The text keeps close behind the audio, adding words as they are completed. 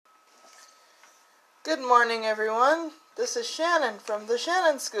Good morning, everyone. This is Shannon from the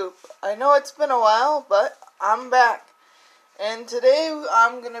Shannon Scoop. I know it's been a while, but I'm back. And today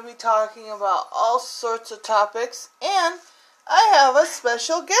I'm going to be talking about all sorts of topics, and I have a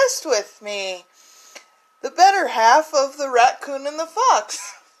special guest with me. The better half of the Raccoon and the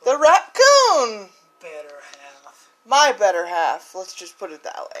Fox. The Raccoon! Better half. My better half. Let's just put it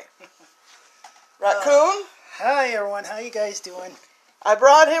that way. Raccoon? Hi, everyone. How you guys doing? I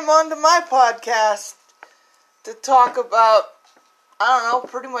brought him onto my podcast to talk about,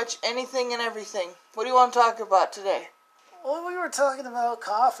 pretty much anything and everything. What do you want to talk about today? Well, we were talking about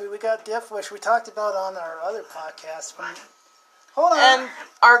coffee. We got Death Wish. We talked about on our other podcast. Hold on. And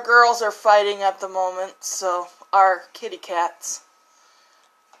our girls are fighting at the moment, so our kitty cats.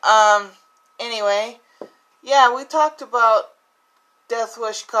 Anyway, yeah, we talked about Death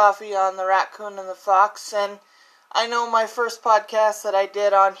Wish coffee on the Raccoon and the Fox, and I know my first podcast that I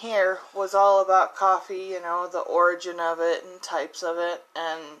did on here was all about coffee, the origin of it and types of it,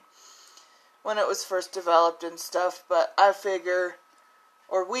 and when it was first developed and stuff, but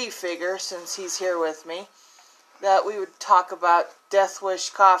we figure, since he's here with me, that we would talk about Death Wish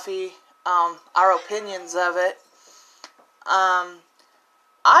coffee, our opinions of it.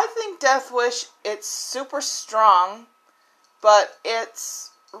 I think Death Wish, it's super strong, but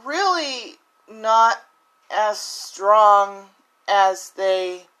it's really not as strong as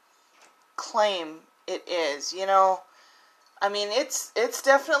they claim it is, it's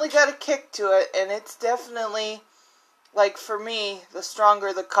definitely got a kick to it, and it's definitely, like, for me, the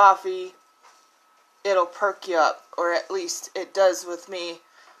stronger the coffee, it'll perk you up, or at least it does with me.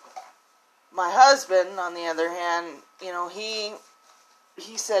 My husband, on the other hand,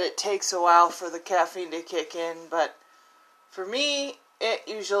 he said it takes a while for the caffeine to kick in, but for me, it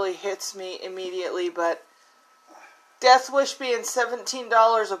usually hits me immediately. But Death Wish being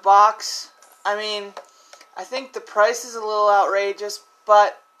 $17 a box, I think the price is a little outrageous,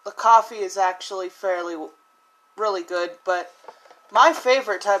 but the coffee is actually really good. But my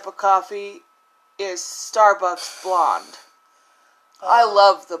favorite type of coffee is Starbucks Blonde. I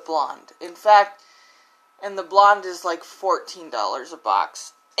love the blonde. In fact, and the blonde is like $14 a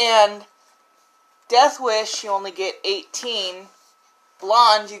box. And Death Wish, you only get 18.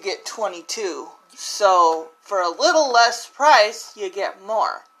 Blonde, you get 22. So, for a little less price, you get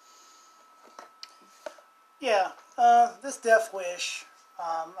more. Yeah, this Death Wish,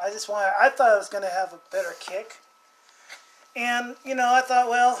 I thought it was going to have a better kick. And, I thought,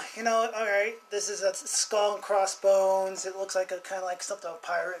 alright, this is a skull and crossbones. It looks like kind of like something a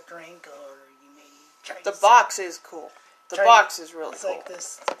pirate drink, or you may try the box is cool. The box is really cool. It's like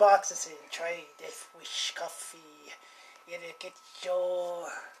this, the box is saying, try Death Wish coffee. It'll get your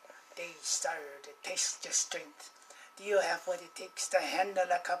day started. It tastes your strength. Do you have what it takes to handle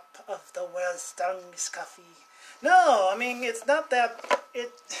a cup of the world's strongest coffee? No, it's not that.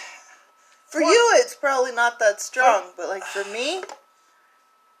 For you, it's probably not that strong, but for me,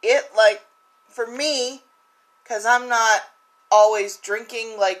 because I'm not always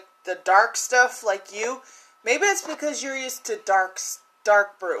drinking the dark stuff like you. Maybe it's because you're used to dark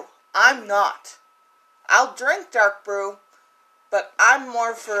brew. I'm not. I'll drink dark brew, but I'm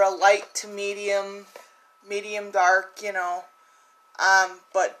more for a light to medium dark,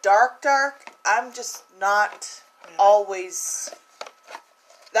 but dark, I'm just not always.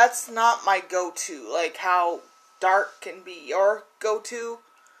 That's not my go-to, like how dark can be your go-to.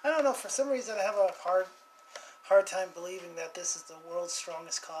 I don't know, for some reason I have a hard time believing that this is the world's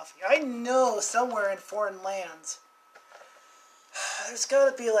strongest coffee. I know somewhere in foreign lands, there's got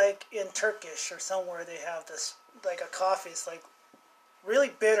to be in Turkish or somewhere they have this, a coffee. It's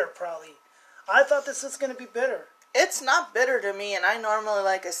really bitter probably. I thought this was going to be bitter. It's not bitter to me, and I normally,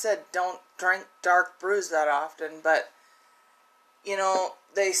 like I said, don't drink dark brews that often, but,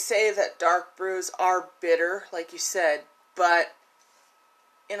 they say that dark brews are bitter, like you said, but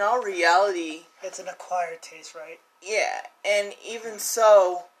in all reality, it's an acquired taste, right? Yeah, and even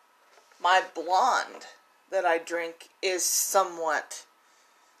so, my blonde that I drink is somewhat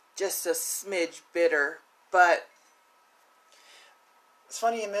just a smidge bitter, but it's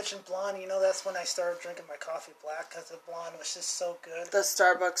funny you mentioned blonde. That's when I started drinking my coffee black, because the blonde was just so good. The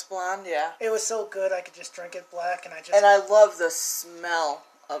Starbucks blonde, yeah. It was so good, I could just drink it black, and I love the smell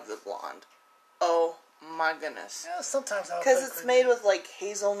of the blonde. Oh my goodness. Yeah, sometimes I'll because it's made with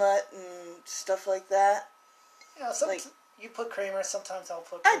hazelnut and stuff like that. Yeah, you put creamer. Sometimes I'll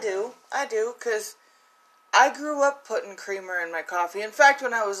put creamer. I do, because I grew up putting creamer in my coffee. In fact,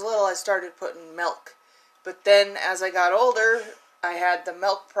 when I was little, I started putting milk. But then, as I got older, I had the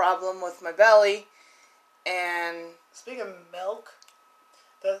milk problem with my belly, and speaking of milk,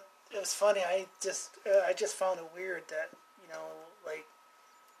 was funny. I just found it weird that, like,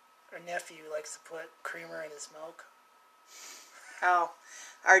 our nephew likes to put creamer in his milk. Oh,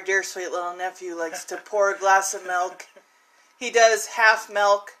 our dear sweet little nephew likes to pour a glass of milk. He does half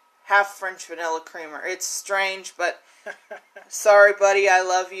milk, half French vanilla creamer. It's strange, but sorry, buddy, I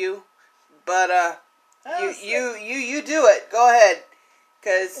love you, but you do it. Go ahead,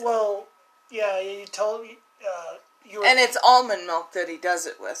 Well, yeah, you told me you were. And it's almond milk that he does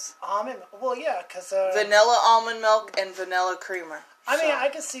it with. Almond. Well, yeah, because vanilla almond milk and vanilla creamer. I mean, I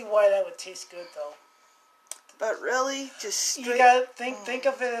can see why that would taste good, though. But really, just straight... You gotta think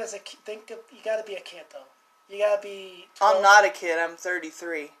of it as you gotta be a kid, though. You gotta be 12. I'm not a kid, I'm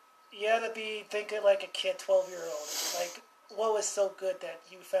 33. You gotta be thinking like a kid, 12-year-old. Like, what was so good that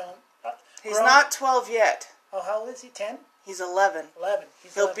you found? He's not 12 yet. Oh, how old is he, 10? He's 11. 11.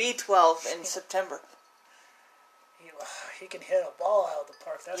 He'll be 12 in September. He can hit a ball out of the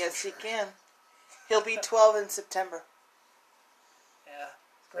park, that's yes, for sure. He can. He'll be 12 in September. Yeah,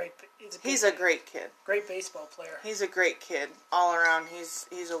 great. He's a great kid. Great baseball player. He's a great kid all around.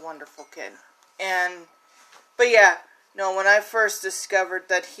 He's a wonderful kid. But yeah, no, when I first discovered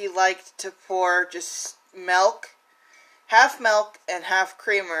that he liked to pour just milk and half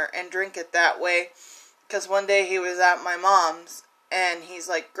creamer and drink it that way, because one day he was at my mom's and he's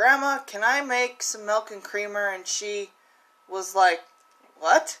like, Grandma, can I make some milk and creamer? And she was like,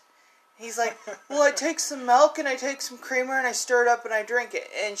 what? He's like, well, I take some milk and I take some creamer and I stir it up and I drink it.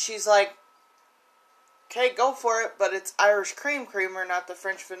 And she's like, okay, go for it, but it's Irish cream creamer, not the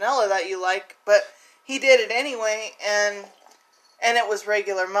French vanilla that you like. But he did it anyway, and it was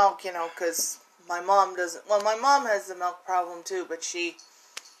regular milk, because my mom doesn't... Well, my mom has the milk problem too, but she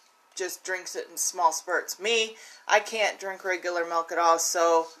just drinks it in small spurts. Me, I can't drink regular milk at all,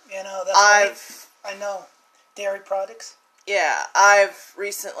 so... I know. Dairy products? Yeah, I've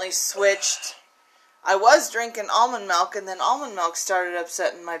recently switched. I was drinking almond milk, and then almond milk started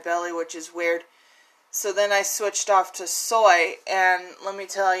upsetting my belly, which is weird. So then I switched off to soy, and let me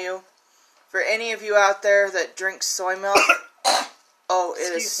tell you, for any of you out there that drink soy milk, oh,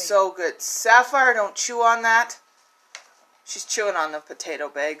 it is so good. Sapphire, don't chew on that. She's chewing on the potato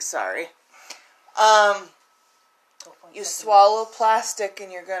bag, sorry. You swallow plastic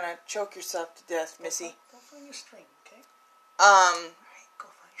and you're gonna choke yourself to death, Missy. Go find your string, okay? Go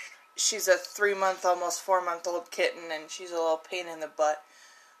find your string. She's a 3-month, almost 4-month-old kitten, and she's a little pain in the butt.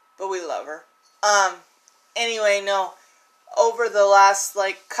 But we love her. Anyway, no. Over the last,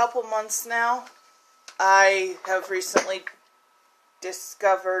 couple months now, I have recently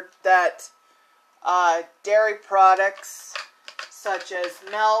discovered that dairy products such as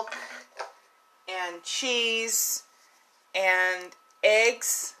milk and cheese and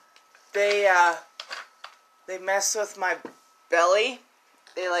eggs, they mess with my belly.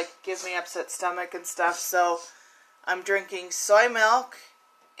 They, give me upset stomach and stuff, so I'm drinking soy milk,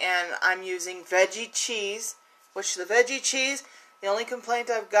 and I'm using veggie cheese, which the veggie cheese, the only complaint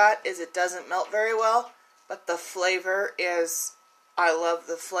I've got is it doesn't melt very well, but the flavor is, I love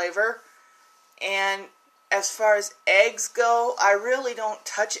the flavor. And as far as eggs go, I really don't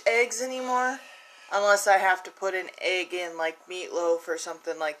touch eggs anymore, unless I have to put an egg in, like meatloaf or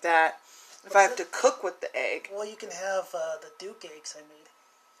something like that. If I have to cook with the egg. Well, you can have the Duke eggs I made.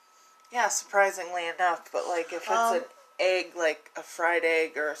 Yeah, surprisingly enough, but if it's an egg, like a fried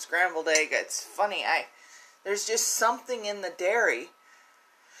egg or a scrambled egg, it's funny. There's just something in the dairy.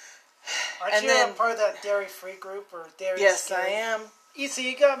 Aren't you a part of that dairy-free group or dairy? Yes, scary? I am. So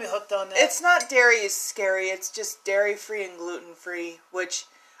you got me hooked on that. It's not dairy is scary. It's just dairy-free and gluten-free, which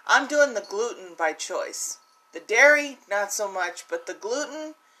I'm doing the gluten by choice. The dairy, not so much, but the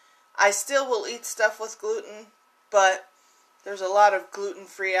gluten, I still will eat stuff with gluten, but there's a lot of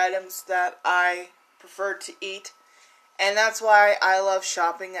gluten-free items that I prefer to eat. And that's why I love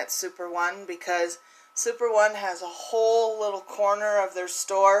shopping at Super One, because Super One has a whole little corner of their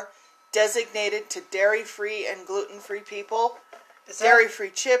store designated to dairy-free and gluten-free people.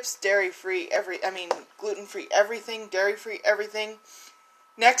 Dairy-free chips, dairy-free gluten-free everything, dairy-free everything.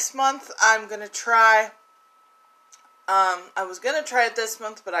 Next month, I'm going to try, I was going to try it this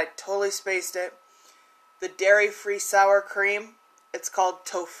month, but I totally spaced it. The dairy-free sour cream. It's called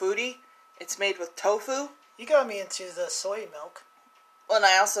Tofutti. It's made with tofu. You got me into the soy milk. Well, and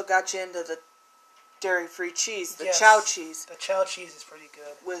I also got you into the dairy-free cheese, the yes, chow cheese. The chow cheese is pretty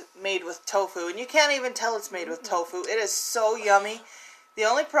good. Made with tofu, and you can't even tell it's made with tofu. It is so yummy. The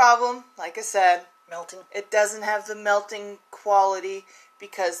only problem, like I said, melting. It doesn't have the melting quality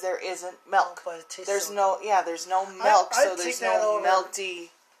because there isn't milk. But it tastes there's no milk, so there's no melty.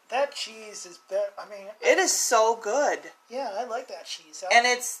 That cheese is better. I mean, It is so good. Yeah, I like that cheese. And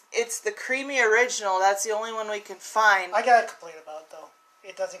it's the creamy original. That's the only one we can find. I gotta complain about it, though.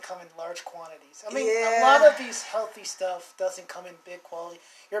 It doesn't come in large quantities. I mean, Yeah. a lot of these healthy stuff doesn't come in big quality.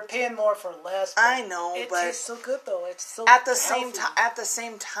 You're paying more for less. I know, it but tastes so good though. It's so at the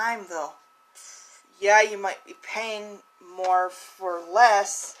same time though, yeah, you might be paying more for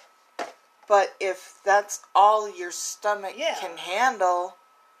less, but if that's all your stomach can handle,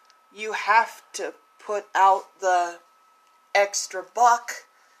 you have to put out the extra buck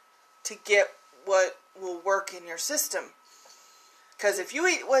to get what will work in your system. Because if you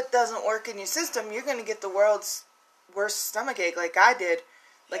eat what doesn't work in your system, you're going to get the world's worst stomach ache like I did.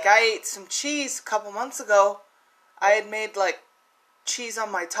 Like, I ate some cheese a couple months ago. I had made, like, cheese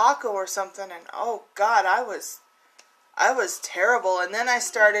on my taco or something, and oh, God, I was terrible. And then I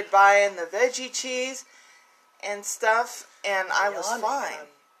started buying the veggie cheese and stuff, and I was fine. I'm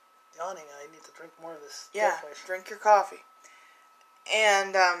yawning. I need to drink more of this. Yeah, drink your coffee.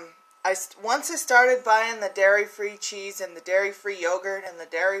 And, once I started buying the dairy-free cheese and the dairy-free yogurt and the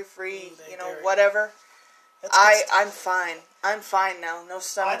dairy-free, whatever, I'm fine. I'm fine now. No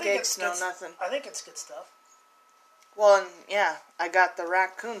stomach aches, no nothing. I think it's good stuff. Well, and yeah, I got the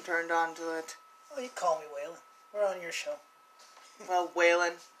Raccoon turned on to it. Oh, you call me Waylon. We're on your show. Well,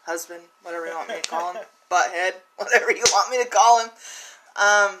 Waylon, husband, whatever you want me to call him. Butthead, whatever you want me to call him.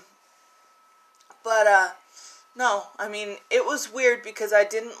 No, I mean, it was weird because I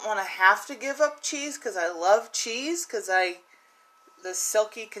didn't want to have to give up cheese because I love cheese, the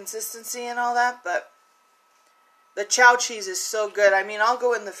silky consistency and all that, but the chow cheese is so good. I mean, I'll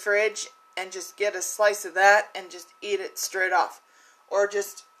go in the fridge and just get a slice of that and just eat it straight off. Or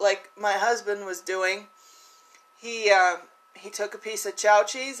just like my husband was doing, he took a piece of chow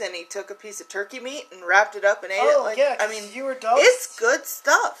cheese and he took a piece of turkey meat and wrapped it up and ate it. Oh, yeah, I mean, you were it's good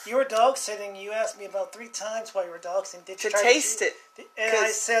stuff. You were dog sitting. You asked me about 3 times while you were dog sitting. Did you to try taste it? And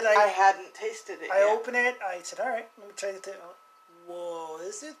I said I hadn't tasted it. I opened it. I said, "All right, let me try it." Whoa,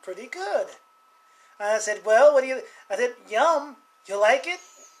 this is pretty good. And I said, "Well, what do you?" I said, "Yum. You like it?"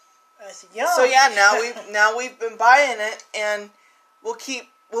 I said, "Yum." So yeah, now we've been buying it, and we'll keep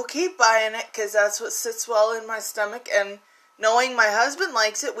buying it because that's what sits well in my stomach. And knowing my husband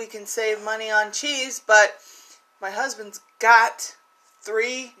likes it, we can save money on cheese. But my husband's got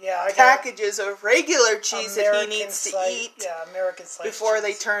 3 packages of regular cheese that he needs to eat. Yeah, American slice before cheese.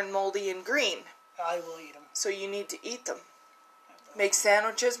 they turn moldy and green. I will eat them. So you need to eat them. Make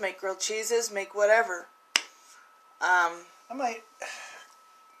sandwiches, make grilled cheeses, make whatever. I might.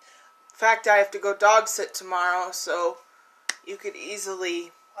 In fact, I have to go dog sit tomorrow, so you could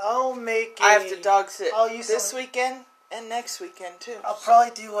easily. I'll make. I have to dog sit this weekend and next weekend too. I'll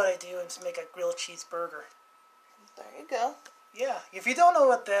probably do what I do and just make a grilled cheese burger. There you go. Yeah, if you don't know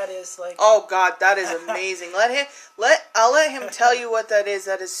what that is, like. Oh God, that is amazing. I'll let him tell you what that is.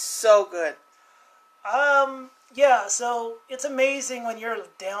 That is so good. Yeah, so it's amazing when you're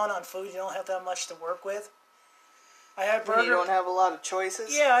down on food. You don't have that much to work with. I had burger. You don't have a lot of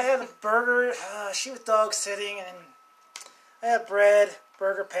choices. Yeah, I had a burger. She was dog sitting, and I had bread,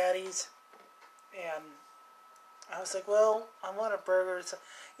 burger patties, and I was like, "Well, I want a burger." So,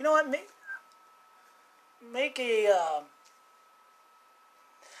 you know what? Make a.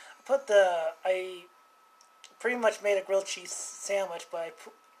 I pretty much made a grilled cheese sandwich, but I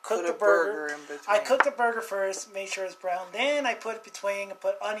cooked the burger. In between. I cooked the burger first, made sure it's brown. Then I put it between. I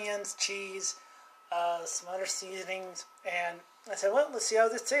put onions, cheese, some other seasonings, and I said, "Well, let's see how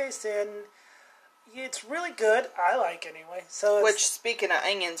this tastes." And it's really good. I like it anyway. So, which, speaking of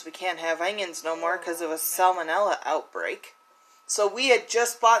onions, we can't have onions no more because of a salmonella outbreak. So we had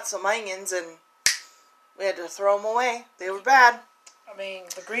just bought some onions and we had to throw them away. They were bad. I mean,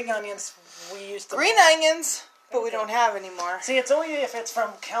 the green onions we used to. Green onions. But we don't have anymore. See, it's only if it's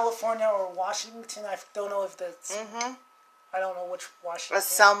from California or Washington. I don't know if that's. Mm-hmm. I don't know which Washington. A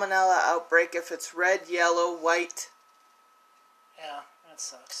salmonella outbreak if it's red, yellow, white. Yeah, that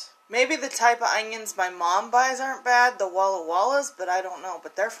sucks. Maybe the type of onions my mom buys aren't bad, the Walla Wallas, but I don't know.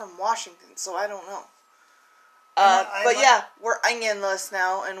 But they're from Washington, so I don't know. Yeah, we're onionless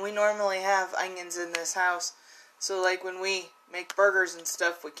now, and we normally have onions in this house. So, like, when we make burgers and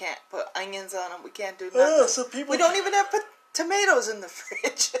stuff, we can't put onions on them. We can't do nothing. So we don't even have tomatoes in the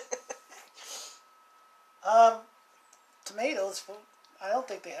fridge. Tomatoes, I don't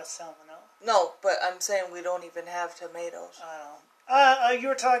think they have salmonella. No, but I'm saying we don't even have tomatoes. I don't. You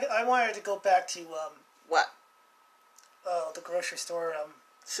were talking. I wanted to go back to what? The grocery store.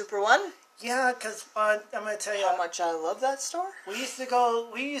 Super One. Yeah, because I'm going to tell you how much I love that store. We used to go.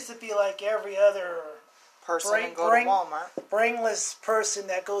 We used to be like every other person and go to Walmart. Brainless person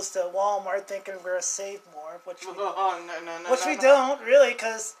that goes to Walmart thinking we're gonna save more, which we No. don't really,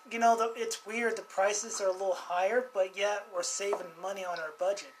 because it's weird. The prices are a little higher, but yet we're saving money on our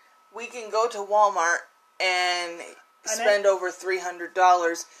budget. We can go to Walmart and spend over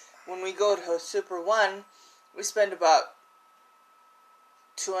 $300. When we go to Super One, we spend about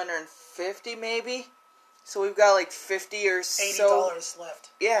 $250 maybe. So we've got like $50 or $80 left.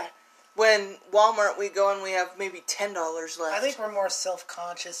 Yeah. When Walmart we go and we have maybe $10 left. I think we're more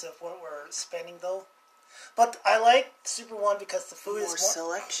self-conscious of what we're spending though. But I like Super One because the food is more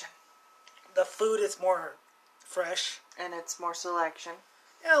selection. The food is more fresh. And it's more selection.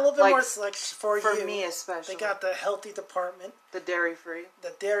 Yeah, a little bit more selection for you. For me especially. They got the healthy department. The dairy-free.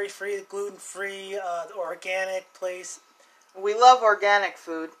 The dairy-free, the gluten-free, the organic place. We love organic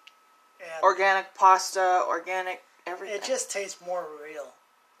food. And organic pasta, organic everything. It just tastes more real.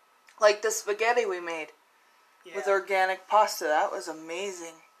 Like the spaghetti we made with organic pasta. That was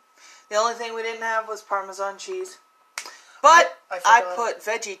amazing. The only thing we didn't have was Parmesan cheese. But I put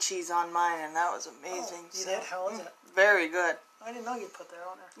veggie cheese on mine, and that was amazing. Oh, you did? How was it? Very good. I didn't know you put that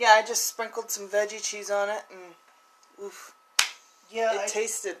on there. Yeah, I just sprinkled some veggie cheese on it, and oof. Yeah, it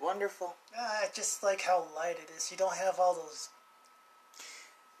tasted wonderful. I just like how light it is. You don't have all those...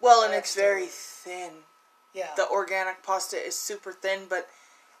 Well, and it's very thin. Yeah. The organic pasta is super thin, but...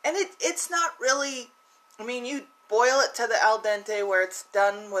 And it's not really... I mean, you boil it to the al dente where it's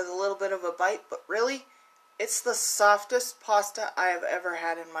done with a little bit of a bite, but really, it's the softest pasta I have ever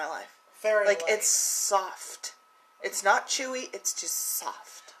had in my life. Very light. It's soft. It's not chewy, it's just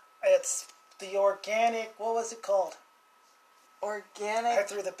soft. It's the organic... What was it called? Organic... I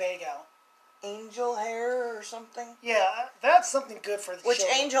threw the bag out. Angel hair or something? Yeah, that's something good for the children.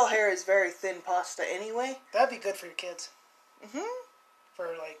 Angel hair is very thin pasta anyway. That'd be good for your kids. Mm-hmm. For,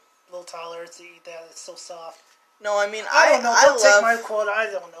 like, little toddlers to eat that. It's so soft. No, I mean, I don't know. Don't take my quote. I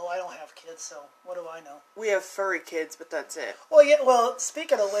don't know. I don't have kids, so what do I know? We have furry kids, but that's it. Well, yeah. Well,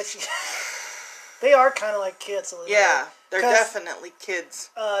 speaking of which, they are kind of like kids a little bit. Yeah, they're definitely kids.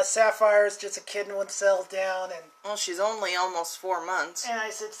 Sapphire's just a kid and wouldn't settle down, and... Well, she's only almost 4 months. And I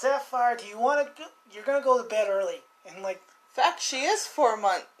said, Sapphire, do you want to... You're going to go to bed early. And like... In fact, she is 4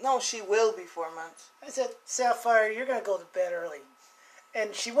 months. No, she will be 4 months. I said, Sapphire, you're going to go to bed early.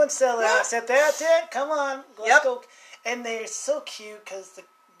 And she wouldn't settle down. I said, that's it. Come on. Let's go. And they're so cute because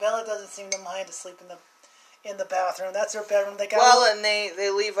Bella doesn't seem to mind to sleep in the bathroom. That's her bedroom. They got and they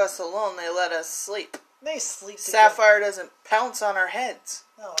leave us alone. They let us sleep. They sleep together. Sapphire doesn't pounce on our heads.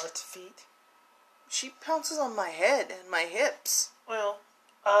 No, our feet. She pounces on my head and my hips. Well,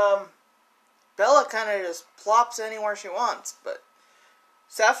 Bella kind of just plops anywhere she wants, but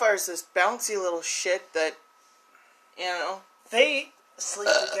Sapphire's this bouncy little shit that, They sleep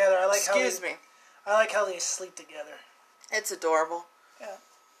together. I like I like how they sleep together. It's adorable. Yeah.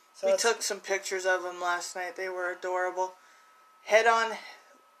 So we took some pictures of them last night. They were adorable.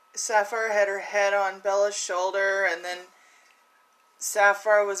 Sapphire had her head on Bella's shoulder, and then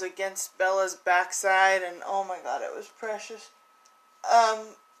Sapphire was against Bella's backside, and oh my god, it was precious.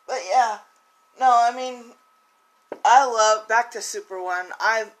 But yeah. No, I mean, back to Super One,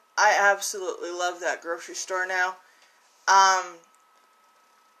 I absolutely love that grocery store now.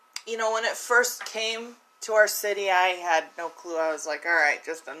 When it first came to our city, I had no clue. I was like, alright,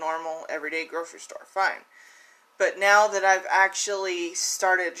 just a normal, everyday grocery store, fine. But now that I've actually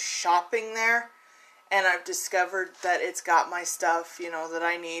started shopping there, and I've discovered that it's got my stuff, that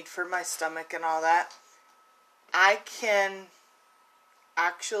I need for my stomach and all that, I can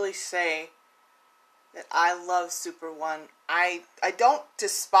actually say that I love Super One. I don't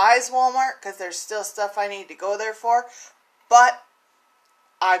despise Walmart, because there's still stuff I need to go there for, but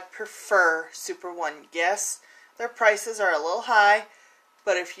I prefer Super One. Yes, their prices are a little high,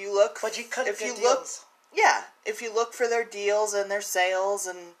 but if you look... But you cut good deals. Yeah, if you look for their deals and their sales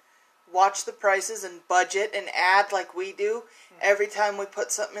and watch the prices and budget and add like we do, every time we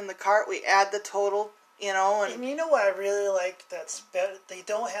put something in the cart, we add the total, And you know what I really like that's better? They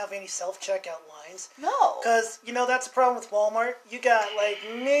don't have any self-checkout lines. No. Because, that's the problem with Walmart. You got,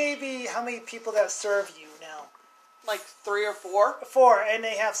 maybe how many people that serve you now? Like 3 or 4? 4, and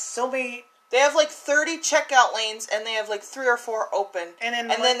they have so many... They have 30 checkout lanes, and they have 3 or 4 open. And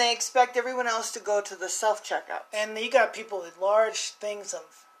then they expect everyone else to go to the self-checkout. And you got people with large things of...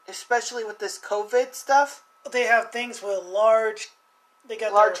 Especially with this COVID stuff. They have things with large... They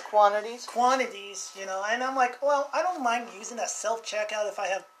got large quantities. And I'm like, well, I don't mind using a self-checkout if I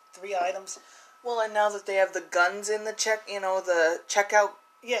have 3 items. Well, and now that they have the guns in the the checkout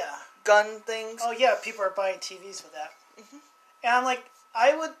gun things. Oh, yeah, people are buying TVs with that. Mm-hmm. And I'm like,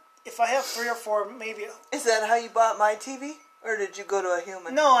 I would, if I have 3 or 4, maybe. Is that how you bought my TV? Or did you go to a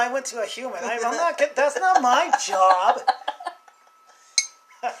human? No, I went to a human. I'm not. That's not my job.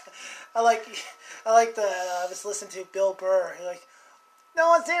 I was listening to Bill Burr. He's like, no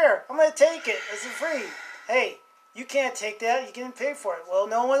one's there. I'm gonna take it. It's free. Hey, you can't take that. You didn't pay for it. Well,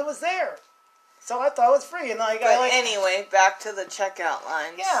 no one was there, so I thought it was free. And anyway, back to the checkout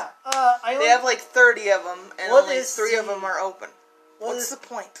lines. Yeah, they have like 30 of them, and only 3 of them are open. What's the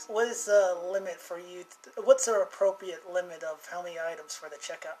point? What is the limit for you? What's the appropriate limit of how many items for the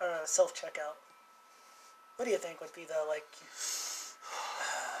checkout self checkout? What do you think would be the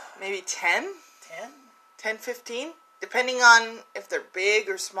maybe 10? 10? 10, 15? Depending on if they're big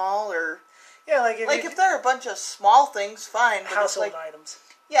or small or... Yeah, if they're a bunch of small things, fine. But household items.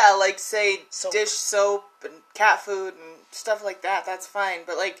 Yeah, like, say, soap. Dish soap and cat food and stuff like that, that's fine.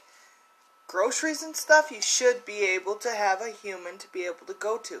 But, like, groceries and stuff, you should be able to have a human to be able to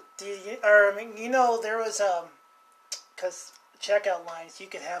go to. There was, because checkout lines, you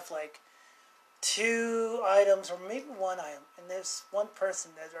could have, 2 items or maybe 1 item, and there's one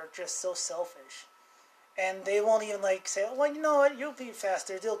person that are just so selfish. And they won't even, say, well, you know what, you'll be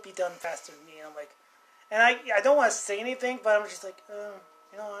faster, they'll be done faster than me. And I'm like, and I don't want to say anything, but I'm just like,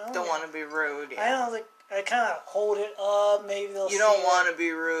 I don't want to be rude. Yeah. I don't, I kind of hold it up, maybe they'll see. You don't want to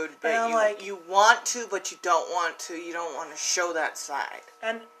be rude, but you want to, but you don't want to. You don't want to show that side.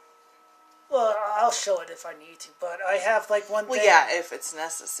 And, well, I'll show it if I need to, but I have, one thing. Well, yeah, if it's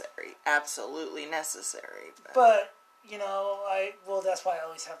necessary. Absolutely necessary. But that's why I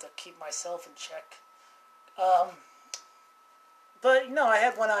always have to keep myself in check. But, I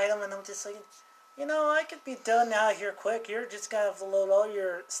had 1 item, and I'm just like, I could be done out here quick. You're just going to have to load all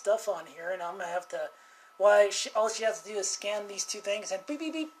your stuff on here, and I'm going to have to, all she has to do is scan these 2 things, and beep,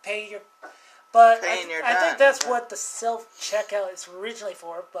 beep, beep, pay your, but I think that's what the self-checkout is originally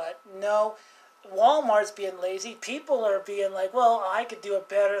for, but no, Walmart's being lazy. People are being like, well, I could do it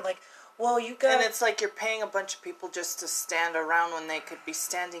better, you got... And it's like you're paying a bunch of people just to stand around when they could be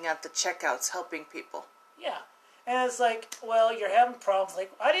standing at the checkouts helping people. Yeah. And it's like, well, you're having problems.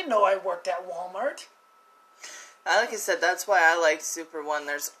 I didn't know I worked at Walmart. Like I said, that's why I like Super One.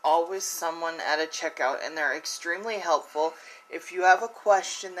 There's always someone at a checkout, and they're extremely helpful. If you have a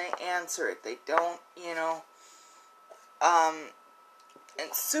question, they answer it. They don't,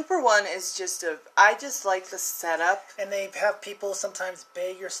 And Super One is I just like the setup. And they have people sometimes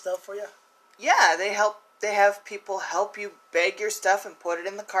bag your stuff for you? Yeah, they have people help you bag your stuff and put it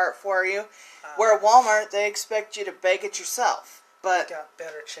in the cart for you. Where at Walmart, they expect you to bag it yourself. But they got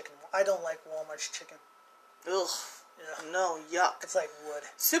better chicken. I don't like Walmart's chicken. Ugh. No, yuck. It's like wood.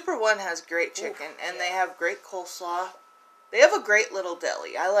 Super One has great chicken, and they have great coleslaw. They have a great little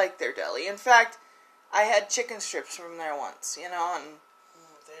deli. I like their deli. In fact, I had chicken strips from there once, and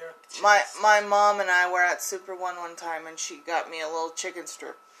my mom and I were at Super One time, and she got me a little chicken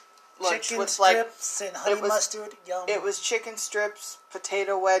strip lunch chicken with strips and honey mustard. Yum. It was chicken strips,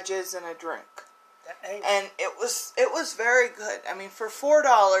 potato wedges, and a drink. And it was very good. I mean, for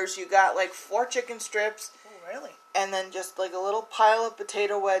 $4, you got 4 chicken strips. Oh, really? And then just a little pile of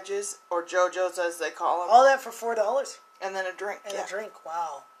potato wedges, or JoJo's as they call them. All that for $4? And then a drink. And a drink.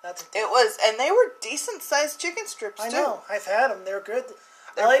 Wow, that's a deal. It was, and they were decent sized chicken strips too. I know. I've had them. They're good.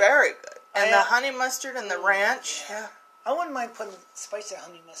 They're very good. And the honey mustard and the ranch. Yeah. I wouldn't mind putting spicy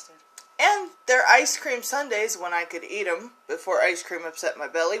honey mustard. And their ice cream sundaes when I could eat them before ice cream upset my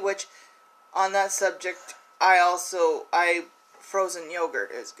belly. Which, on that subject, frozen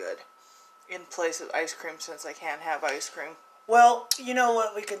yogurt is good in place of ice cream since I can't have ice cream. Well, you know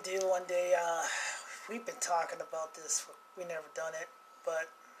what we could do one day? We've been talking about this. We never done it, but...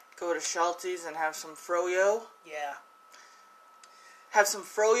 Go to Schulte's and have some froyo? Yeah. Have some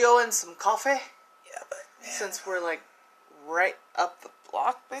froyo and some coffee? Yeah, but... Man. Since we're, right up the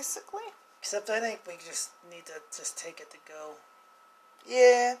block, basically? Except I think we just need to just take it to go.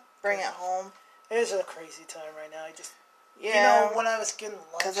 Yeah, bring it home. It is a crazy time right now. Yeah. When I was getting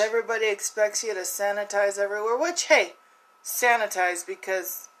lunch... Because everybody expects you to sanitize everywhere, which, hey, sanitize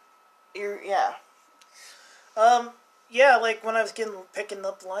because yeah. Yeah, when I was picking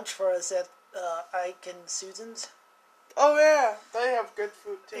up lunch for us at Ike and Susan's. Oh, yeah. They have good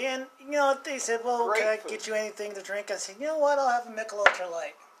food, too. And, they said, well, can I get you anything to drink? I said, you know what, I'll have a Michelob Ultra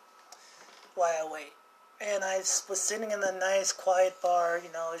Light while I wait. And I was sitting in a nice, quiet bar,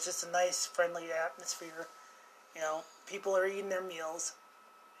 it's just a nice, friendly atmosphere. People are eating their meals.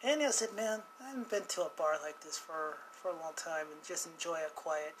 And I said, man, I haven't been to a bar like this for a long time and just enjoy a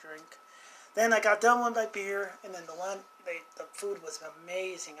quiet drink. Then I got done with my beer, and then the food was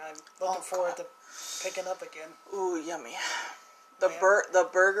amazing. I'm looking forward to picking up again. Ooh, yummy. The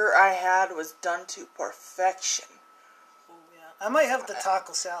burger I had was done to perfection. Oh, yeah. I might have the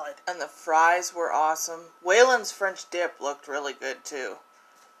taco salad. And the fries were awesome. Waylon's French dip looked really good too.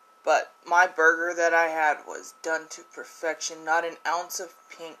 But my burger that I had was done to perfection. Not an ounce of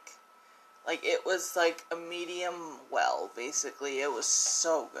pink. Like, it was like a medium well, basically. It was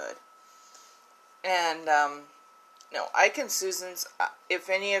so good. And, Ike and Susan's, if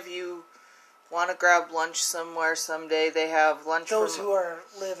any of you want to grab lunch somewhere someday, they have lunch Those who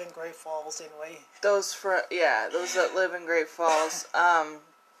live in Great Falls, anyway. Those that live in Great Falls.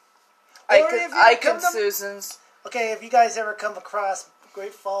 If Ike and Susan's. Okay, if you guys ever come across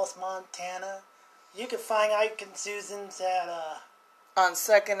Great Falls, Montana, you can find Ike and Susan's at on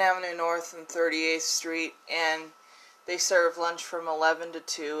 2nd Avenue North and 38th Street, and they serve lunch from 11 to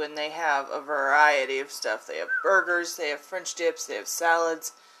 2, and they have a variety of stuff. They have burgers, they have French dips, they have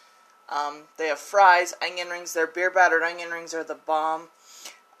salads, they have fries, onion rings. Their beer battered onion rings are the bomb.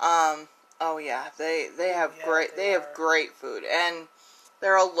 They have great food, and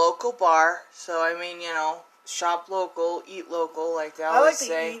they're a local bar, so I mean, shop local, eat local, like they always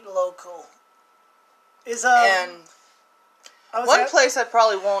say. I like to eat local. One place I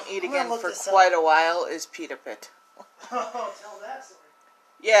probably won't eat again for quite a while is Pita Pit. Oh, tell that story.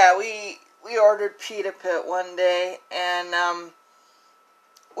 Yeah, we ordered Pita Pit one day, and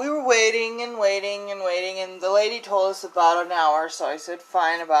we were waiting, and the lady told us about an hour, so I said,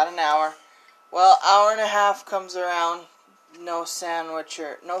 fine, about an hour. Well, hour and a half comes around, no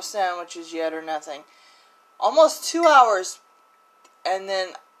sandwiches yet or nothing. Almost 2 hours, and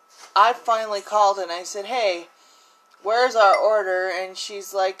then I finally called and I said, hey, where's our order? And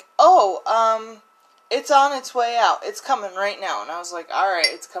she's like, it's on its way out. It's coming right now. And I was like, alright,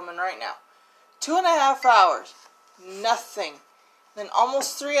 it's coming right now. 2.5 hours. Nothing. Then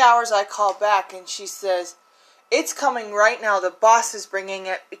almost 3 hours I call back and she says, it's coming right now. The boss is bringing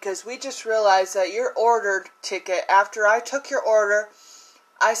it because we just realized that your ordered ticket, after I took your order,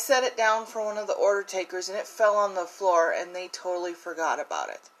 I set it down for one of the order takers and it fell on the floor and they totally forgot about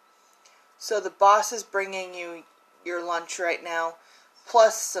it. So the boss is bringing you your lunch right now,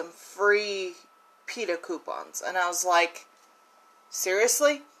 plus some free pita coupons. And I was like,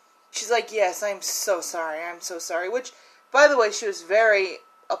 seriously? She's like, yes, I'm so sorry. Which, by the way, she was very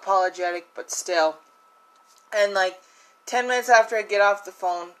apologetic, but still. And 10 minutes after I get off the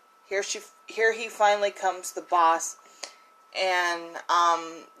phone, here he finally comes, the boss, and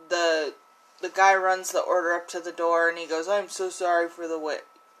the guy runs the order up to the door, and he goes, I'm so sorry for the wait,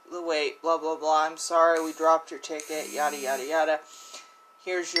 blah, blah, blah. I'm sorry, we dropped your ticket, yada, yada, yada.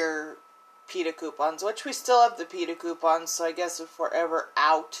 Here's your pita coupons, which we still have the pita coupons, so I guess if we're ever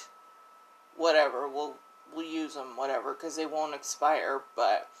out, whatever, we'll use them, whatever, because they won't expire,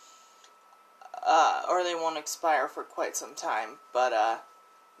 but, or they won't expire for quite some time, but,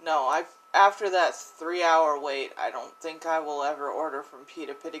 no, after that 3-hour wait, I don't think I will ever order from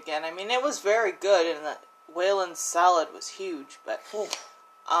Pita Pit again. I mean, it was very good, and the Waylon's salad was huge, but, yeah.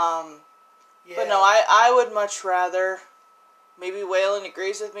 But no, I would much rather, maybe Waylon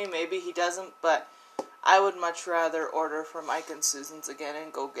agrees with me, maybe he doesn't, but I would much rather order from Ike and Susan's again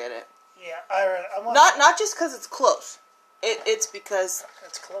and go get it. Yeah, I want... Not just because it's close. It's because...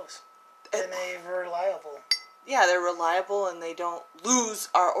 It's close. And they're reliable. Yeah, they're reliable and they don't lose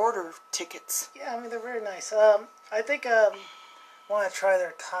our order tickets. Yeah, I mean, they're very nice. I think want to try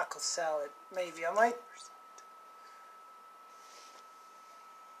their taco salad. Maybe. I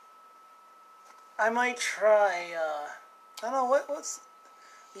might try, I don't know, what's...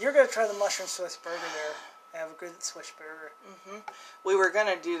 You're going to try the mushroom Swiss burger there. I have a good Swiss burger. Mm-hmm. We were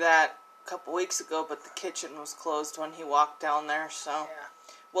going to do that a couple weeks ago, but the kitchen was closed when he walked down there, so... Yeah.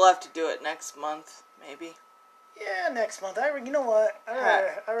 We'll have to do it next month, maybe. Yeah, next month. You know what?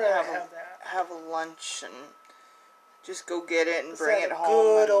 I'd rather have that. Have a lunch and just go get it and bring it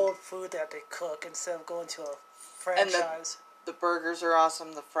home. Good old food that they cook instead of going to a franchise. And the burgers are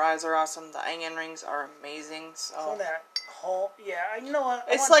awesome. The fries are awesome. The onion rings are amazing. So that home, yeah. You know what?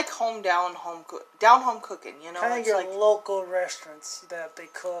 It's like down home cooking. You know, kind of it's your like local restaurants that they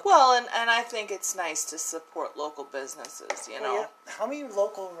cook. Well, and I think it's nice to support local businesses. You know, yeah. How many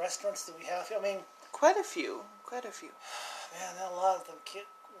local restaurants do we have? I mean, quite a few. Man, a lot of them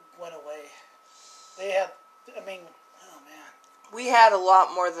went away. They had, oh man. We had a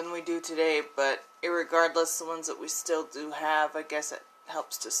lot more than we do today, but irregardless, the ones that we still do have, I guess it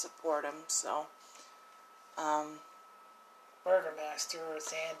helps to support them, so. Burger Master or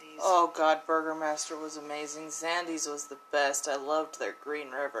Sandy's. Oh God, Burger Master was amazing. Sandy's was the best. I loved their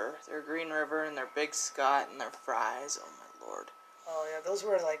Green River. Their Green River and their Big Scott and their fries. Oh my Lord. Oh yeah, those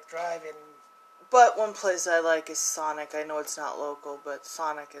were like drive-in But one place I like is Sonic. I know it's not local, but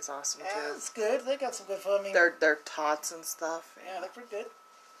Sonic is awesome Yeah, too. it's good. They got some good food. I mean, Their tots and stuff. yeah, they're pretty good.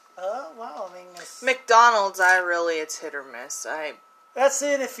 Wow. I mean, McDonald's, it's hit or miss. That's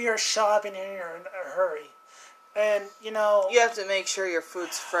it if you're shopping and you're in a hurry. And, You have to make sure your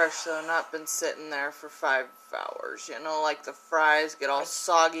food's fresh, though, not been sitting there for 5 hours. Like the fries get all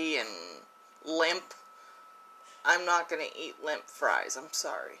soggy and limp. I'm not going to eat limp fries. I'm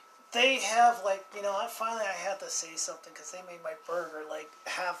sorry. they have, finally I had to say something because they made my burger,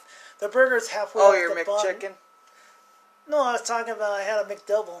 the burger's halfway Oh, off your the bun. McChicken? No, I was talking about I had a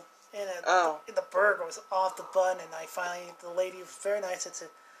McDouble, and the burger was off the bun, and the lady was very nice, and said,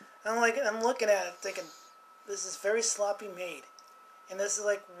 I'm looking at it thinking, this is very sloppy made. And this is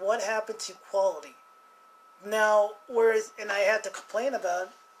what happened to quality? Now, and I had to complain about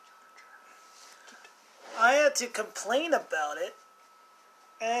it.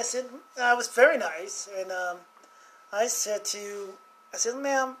 And I said, I was very nice. And I said,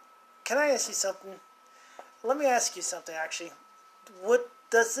 ma'am, can I ask you something? Let me ask you something, actually.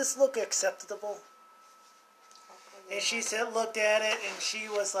 Does this look acceptable? And she looked at it, and she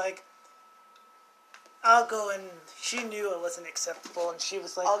was like, I'll go and... She knew it wasn't acceptable, and she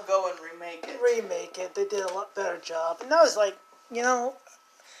was like... I'll go and remake it. Remake it. They did a lot better job. And I was like, and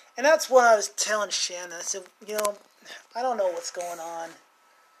that's what I was telling Shannon. I said, I don't know what's going on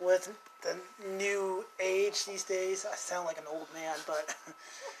with the new age these days. I sound like an old man, but...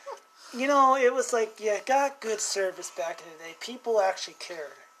 it was like, you got good service back in the day. People actually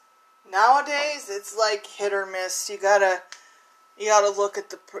cared. Nowadays, it's like hit or miss. You gotta look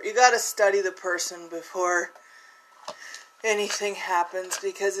at you gotta study the person before anything happens,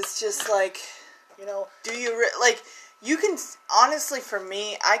 because it's just like, do you you can, honestly, for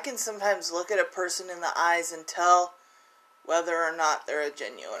me, I can sometimes look at a person in the eyes and tell whether or not they're a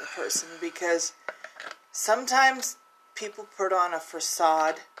genuine person, because sometimes people put on a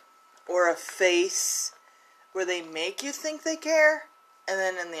facade or a face where they make you think they care, and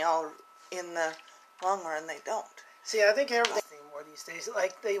then in the long run they don't. See, I think everything more these days.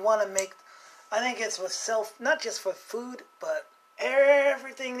 They want to make... I think it's with not just for food, but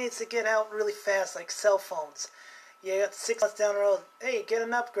everything needs to get out really fast, like cell phones. You got 6 months down the road, hey, get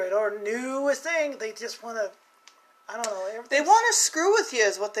an upgrade, or newest thing. They just want to... I don't know. They want to screw with you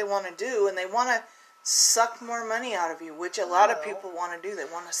is what they want to do, and they want to suck more money out of you, which a lot of people want to do. They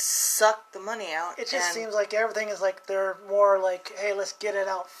want to suck the money out. It just seems like everything is they're more like, hey, let's get it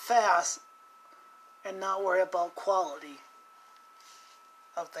out fast and not worry about quality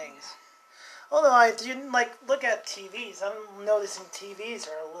of things. Although I do look at TVs. I'm noticing TVs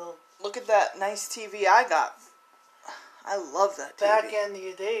are a little... Look at that nice TV I got. I love that TV. Back in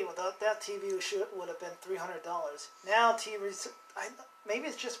the day, without that TV would have been $300. Now TVs, maybe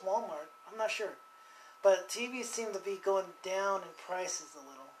it's just Walmart. I'm not sure. But TVs seem to be going down in prices a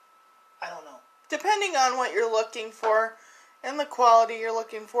little. I don't know. Depending on what you're looking for, and the quality you're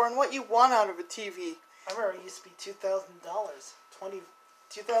looking for, and what you want out of a TV. I remember it used to be $2,000.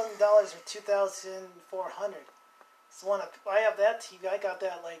 $2,000 or $2,400. I have that TV. I got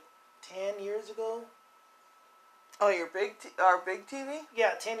that 10 years ago. Oh, our big TV?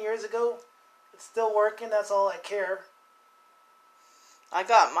 Yeah, 10 years ago. It's still working. That's all I care. I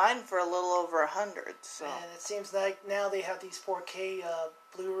got mine for a little over $100. So. And it seems like now they have these 4K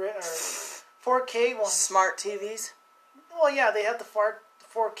Blu-ray or 4K ones. Smart TVs. Well, yeah, they have the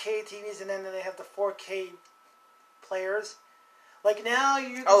 4K TVs, and then they have the 4K players. Now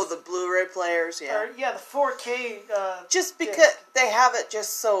you. The Blu-ray players, yeah. The 4K. Just because they have it,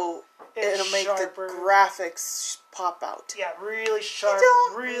 just so it'll make sharper. the graphics pop out. Yeah, really sharp.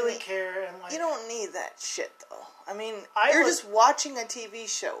 Really care, and you don't need that shit, though. I mean, you're just watching a TV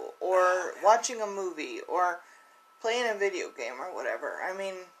show, or watching a movie, or playing a video game, or whatever. I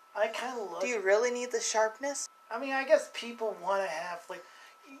mean, I kind of look... Do you really need the sharpness? I mean, I guess people want to have,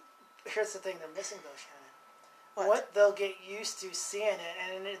 here's the thing they're missing, though, Shannon. What they'll get used to seeing it,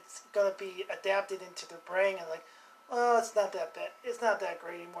 and it's going to be adapted into their brain, and it's not that bad. It's not that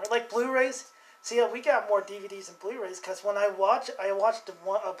great anymore. Like Blu-rays. See, we got more DVDs and Blu-rays, because when I watched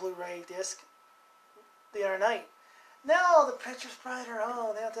a Blu-ray disc the other night. Now the picture's brighter.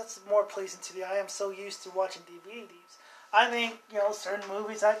 Oh, that's more pleasing to the eye. I'm so used to watching DVDs. I think, certain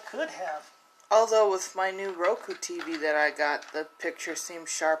movies I could have. Although with my new Roku TV that I got, the picture seems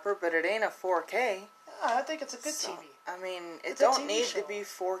sharper, but it ain't a 4K. Yeah, I think it's a good TV. I mean, it don't need to be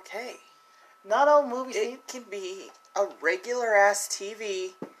 4K. Not all movies need... It can be a regular-ass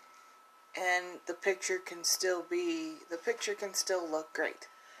TV, and the picture can still look great.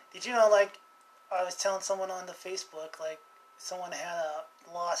 Did you know, I was telling someone on the Facebook, someone had a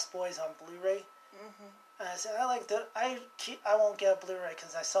Lost Boys on Blu-ray, I said, I won't get a Blu-ray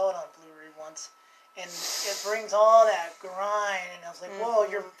because I saw it on Blu-ray once. And it brings all that grind. And I was like, whoa,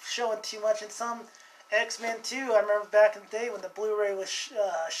 you're showing too much. And some X-Men too. I remember back in the day when the Blu-ray was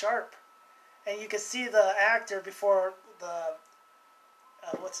sharp. And you could see the actor before the,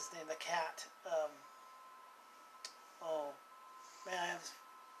 what's his name, the cat. I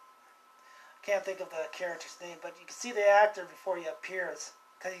can't think of the character's name, but you can see the actor before he appears.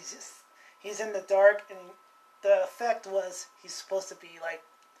 Because he's in the dark, and the effect was he's supposed to be like,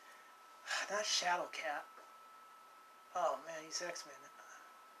 not Shadow Cat. Oh man, he's X-Men.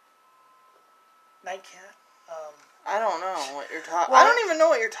 Night Cat. I don't know what you're talking. I don't even know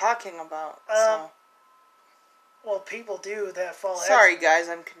what you're talking about. Well, people do that follow. Sorry, guys,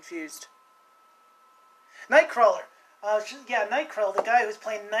 I'm confused. Nightcrawler. Nightcrawler. The guy who's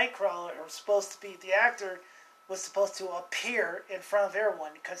playing Nightcrawler was supposed to be the actor. Was supposed to appear in front of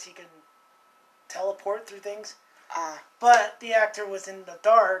everyone because he can teleport through things. But the actor was in the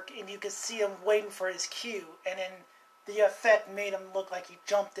dark, and you could see him waiting for his cue, and then the effect made him look like he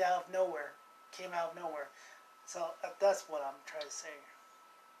jumped out of nowhere, came out of nowhere. So that's what I'm trying to say.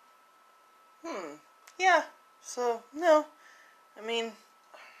 Yeah. So, no. I mean,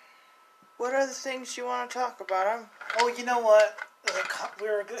 what are the things you want to talk about? Oh, you know what? We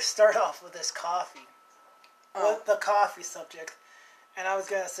were going to start off with this coffee. With the coffee subject. And I was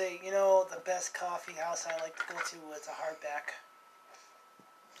going to say, the best coffee house I like to go to was a hardback.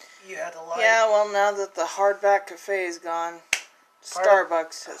 You had to like... Yeah, well, now that the hardback cafe is gone,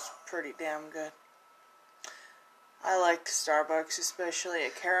 Starbucks is pretty damn good. I like Starbucks, especially a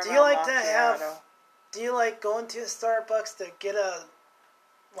caramel macchiato. Do you like going to a Starbucks to get a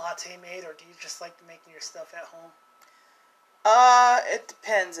latte made, or do you just like making your stuff at home? It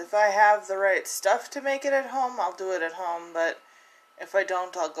depends. If I have the right stuff to make it at home, I'll do it at home, but if I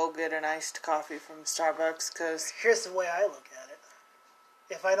don't, I'll go get an iced coffee from Starbucks, because... Here's the way I look at it.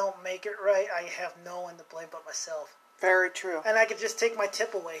 If I don't make it right, I have no one to blame but myself. Very true. And I could just take my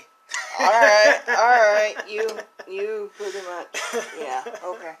tip away. Alright, you pretty much, yeah,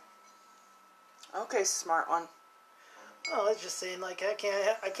 okay. Okay, smart one. Oh, I was just saying, I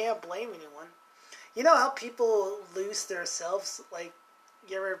can't blame anyone. You know how people lose their selves? Like,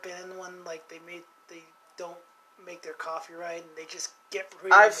 you ever been in one, like, they don't make their coffee right, and they just get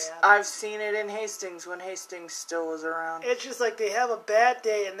really mad? I've seen it in Hastings, when Hastings still was around. It's just like they have a bad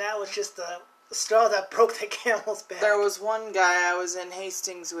day, and that was just the straw that broke the camel's back. There was one guy, I was in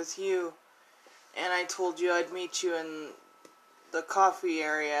Hastings with you, and I told you I'd meet you in the coffee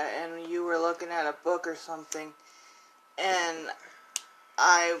area, and you were looking at a book or something, and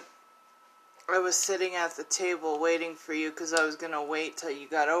I was sitting at the table waiting for you because I was going to wait till you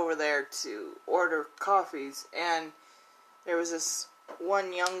got over there to order coffees, and there was this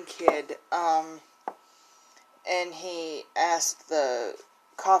one young kid, and he asked the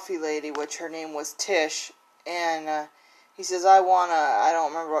coffee lady, which her name was Tish, and he says, I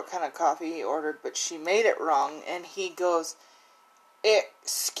don't remember what kind of coffee he ordered, but she made it wrong, and he goes,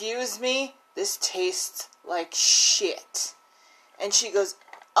 excuse me, this tastes like shit. And she goes,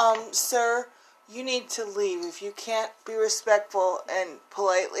 sir, you need to leave. If you can't be respectful and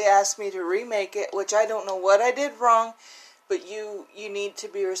politely ask me to remake it, which I don't know what I did wrong, but you need to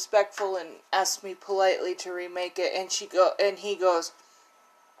be respectful and ask me politely to remake it. And he goes,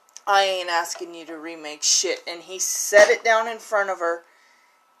 I ain't asking you to remake shit. And he set it down in front of her,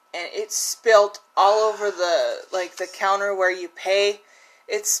 and it spilt all over the counter where you pay.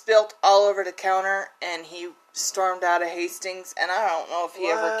 It spilt all over the counter, and he stormed out of Hastings, and I don't know if he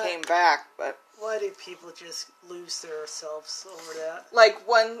ever came back, but... Why do people just lose themselves over that? Like,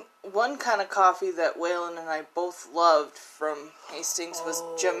 one kind of coffee that Waylon and I both loved from Hastings was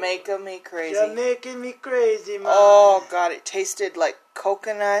Jamaica Me Crazy. Jamaica Me Crazy, man. Oh, God, it tasted like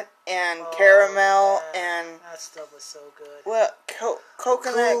coconut and caramel, man. And... That stuff was so good. Well,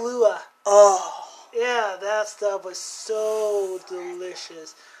 coconut... Kahlua. Oh. Yeah, that stuff was so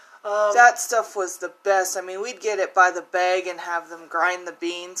delicious. That stuff was the best. I mean, we'd get it by the bag and have them grind the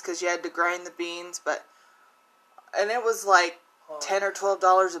beans, because you had to grind the beans, and it was like $10 or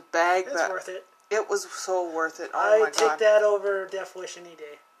 $12 a bag. It's worth it. It was so worth it. Oh my God. I'd take that over Death Wish any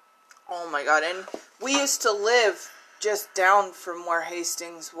day. Oh my God. And we used to live just down from where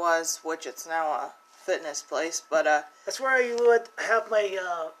Hastings was, which it's now a fitness place, but that's where you would have my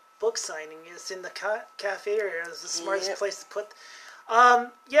book signing. It's in the cafe area. It's the smartest place to put...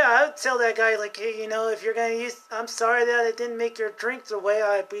 yeah, I would tell that guy, like, hey, if you're going to use... I'm sorry that it didn't make your drink the way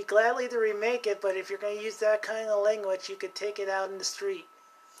I'd be gladly to remake it, but if you're going to use that kind of language, you could take it out in the street.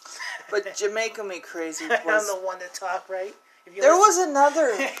 But Jamaica Me Crazy was... I'm the one to talk, right? There was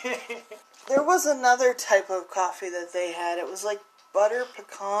There was another type of coffee that they had. It was like butter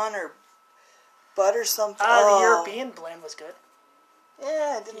pecan or butter something. The European blend was good.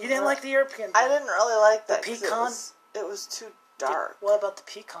 Yeah, You didn't like the European blend? I didn't really like that. The pecan? It was too dark. What about the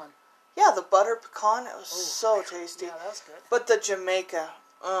pecan? Yeah, the butter pecan. It was so tasty. Yeah, that was good. But the Jamaica.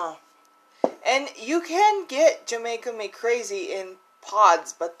 And you can get Jamaica Me Crazy in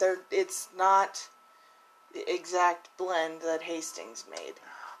pods, but it's not the exact blend that Hastings made.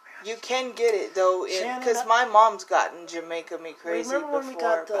 Oh, you can get it though, because my mom's gotten Jamaica Me Crazy remember when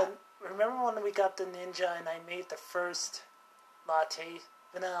before. Remember when we got the Ninja and I made the first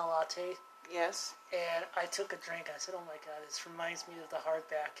vanilla latte? Yes. And I took a drink. I said, "Oh my God, this reminds me of the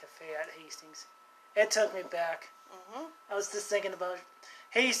Hardback Cafe at Hastings." It took me back. Mm-hmm. I was just thinking about it.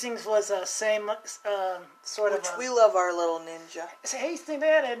 Hastings was the same sort of. Which we love our little Ninja. Hastings, they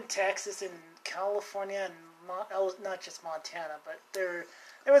had it in Texas and California and not just Montana, but there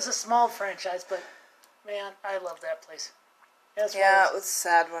was a small franchise. But man, I love that place. It was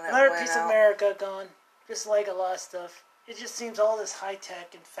sad when it went out. Another piece of America gone, just like a lot of stuff. It just seems all this high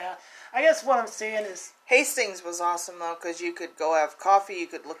tech and fast. I guess what I'm saying is Hastings was awesome though, because you could go have coffee, you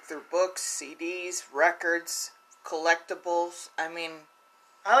could look through books, CDs, records, collectibles. I mean,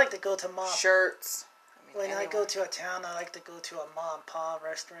 I like to go to shirts. When I go to a town, I like to go to a mom and pop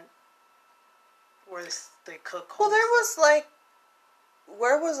restaurant where they cook. Well, there was like,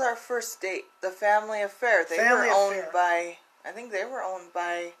 where was our first date? The Family Affair. They were owned by. I think they were owned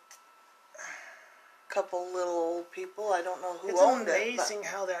by a couple little old people. I don't know who owned it. It's amazing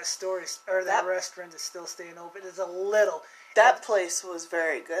how that store that restaurant is still staying open. It's a little. That place was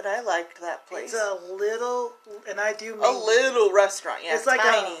very good. I liked that place. It's a little, and I do mean a little restaurant. Yeah, it's like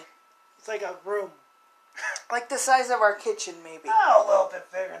tiny. It's like a room, like the size of our kitchen, maybe. Oh, a little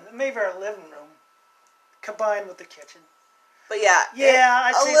bit bigger. Maybe our living room, combined with the kitchen. But yeah,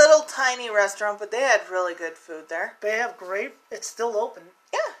 a little tiny restaurant, but they had really good food there. They have great. It's still open.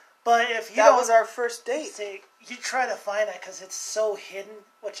 Yeah. But if you that was our first date. You try to find it because it's so hidden,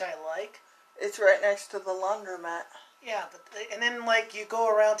 which I like. It's right next to the laundromat. Yeah, and then like you go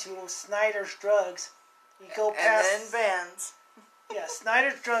around to Snyder's Drugs, you go past and then Vans. Yeah,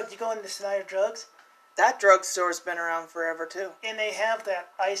 Snyder's Drugs. You go into Snyder Drugs. That drugstore's been around forever too. And they have that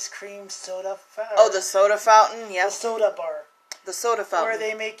ice cream soda. The soda fountain. Yep. The soda bar. The soda fountain. Where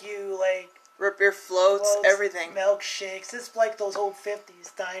they make you like rip your floats, everything. Milkshakes. It's like those old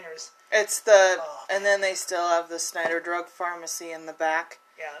 50s diners. It's and then they still have the Snyder Drug Pharmacy in the back.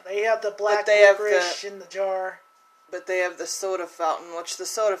 Yeah, they have the black licorice in the jar. But they have the soda fountain, which the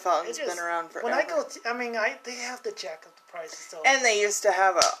soda fountain's been around forever. When I go, they have to jack up the prices. So. And they used to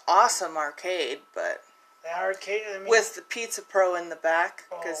have an awesome arcade, but the arcade with the Pizza Pro in the back,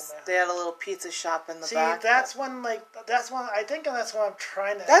 because they had a little pizza shop in the back. See, that's when I think that's what I'm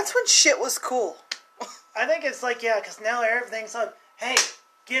trying to. That's when shit was cool. I think it's like because now everything's like, hey,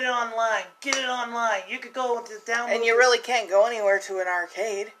 get it online, You could go to download. And you really can't go anywhere to an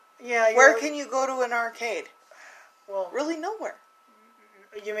arcade. Yeah. Where can you go to an arcade? Well, really nowhere.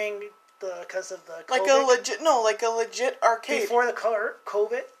 You mean because of the COVID? Like a legit arcade before the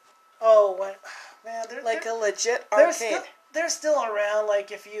COVID. Oh, man, a legit arcade. They're still around.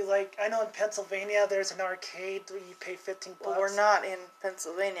 Like if you I know in Pennsylvania there's an arcade where you pay $15. Well, we're not in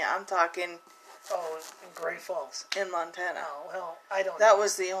Pennsylvania. I'm talking. Oh, in Great Falls. In Montana. Oh well, I don't. That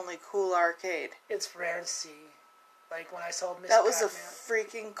was the only cool arcade. It's rare to see. Like when I saw Miss That was a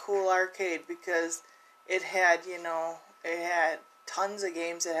freaking cool arcade because. It had, it had tons of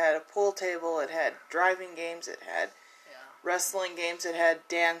games. It had a pool table. It had driving games. It had wrestling games. It had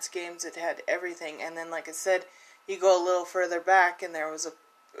dance games. It had everything. And then, like I said, you go a little further back, and there was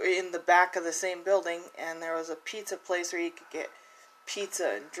in the back of the same building, and there was a pizza place where you could get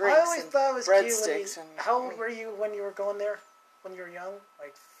pizza and drinks and breadsticks. How old were you when you were going there? When you were young?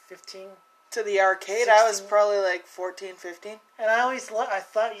 Like 15? To the arcade, 16? I was probably like 14, 15. And I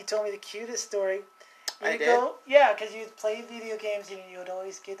thought you told me the cutest story. I did? Because you'd play video games and you would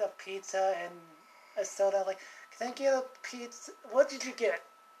always get a pizza and a soda. Like, can I get a pizza? What did you get?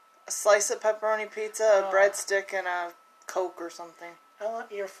 A slice of pepperoni pizza, a breadstick, and a Coke or something.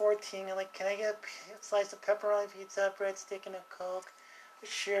 You're 14. I'm like, can I get a slice of pepperoni pizza, a breadstick, and a Coke?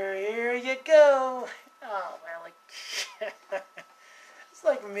 Sure, here you go. Oh, man, it's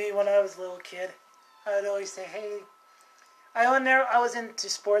like me when I was a little kid. I would always say, hey... I was into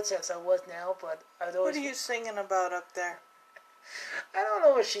sports as I was now, but I'd always... What are you singing about up there? I don't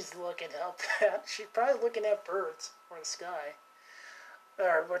know what she's looking up at. She's probably looking at birds or the sky.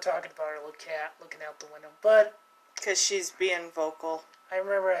 Or we're talking about our little cat looking out the window. But... Because she's being vocal. I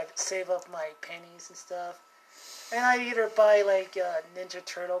remember I'd save up my pennies and stuff. And I either buy like Ninja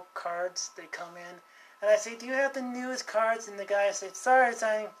Turtle cards. They come in, and I say, "Do you have the newest cards?" And the guy says, "Sorry,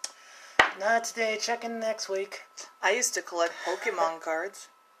 son, not today. Check in next week." I used to collect Pokemon cards.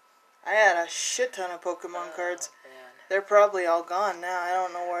 I had a shit ton of Pokemon cards. Man. They're probably all gone now. I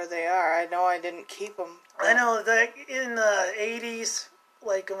don't know where they are. I know I didn't keep them. I know that in the 80s,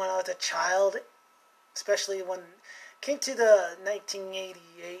 like when I was a child, especially when it came to the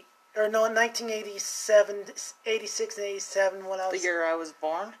 1988, or no, 1987, 86 and 87 when I was... The year I was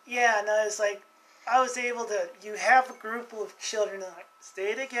born? Yeah, and I was like, I was able to, you have a group of children that like,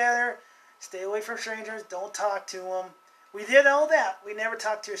 stay together, stay away from strangers, don't talk to them. We did all that. We never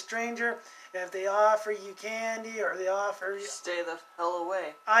talked to a stranger. If they offer you candy or they offer you... Stay the hell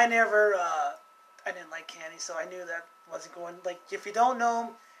away. I never, I didn't like candy, so I knew that wasn't going... Like, if you don't know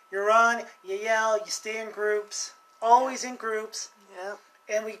them, you run, you yell, you stay in groups. Always in groups. Yep.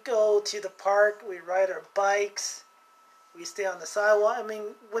 And we go to the park, we ride our bikes, we stay on the sidewalk. I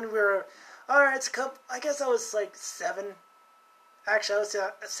mean, when we were... Alright, it's a couple... I guess I was like 7. Actually, I was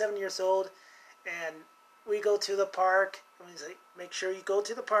 7 years old, and... We go to the park, and we say, make sure you go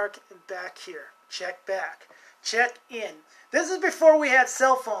to the park and back here. Check back. Check in. This is before we had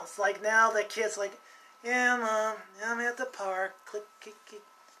cell phones. Like now, the kids like, yeah, Mom, I'm at the park. Click, click, click.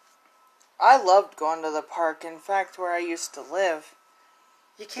 I loved going to the park. In fact, where I used to live,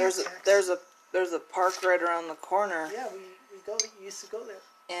 You can't there's a park right around the corner. Yeah, we used to go there.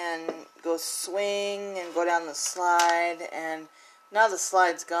 And go swing and go down the slide. And now the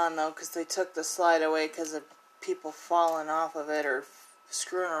slide's gone, though, because they took the slide away because of people falling off of it or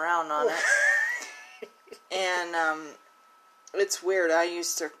screwing around on it. And it's weird. I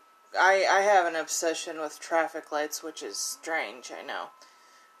have an obsession with traffic lights, which is strange, I know.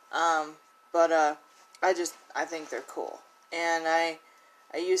 But I think they're cool. And I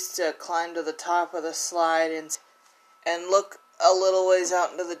used to climb to the top of the slide and look a little ways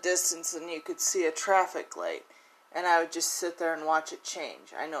out into the distance, and you could see a traffic light. And I would just sit there and watch it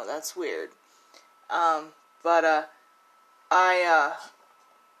change. I know, that's weird. But I've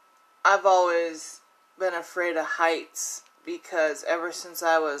always been afraid of heights because ever since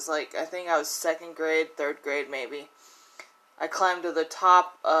I was like, I think I was 2nd grade, 3rd grade maybe, I climbed to the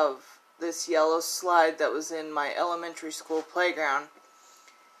top of this yellow slide that was in my elementary school playground.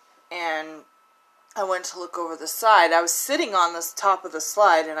 And I went to look over the side. I was sitting on the top of the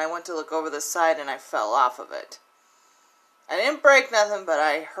slide, and I went to look over the side, and I fell off of it. I didn't break nothing, but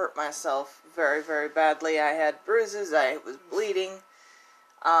I hurt myself very, very badly. I had bruises. I was bleeding.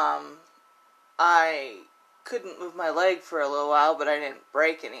 I couldn't move my leg for a little while, but I didn't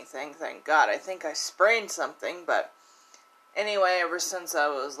break anything, thank God. I think I sprained something, but anyway, ever since I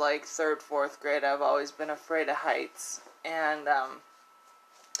was like 3rd, 4th grade, I've always been afraid of heights. And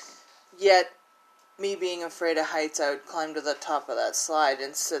yet, me being afraid of heights, I would climb to the top of that slide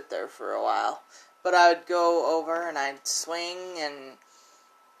and sit there for a while. But I would go over and I'd swing, and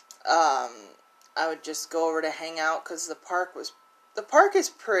I would just go over to hang out because the park is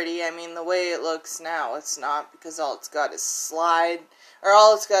pretty. I mean, the way it looks now, it's not, because all it's got is swings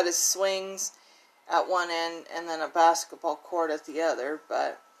at one end and then a basketball court at the other.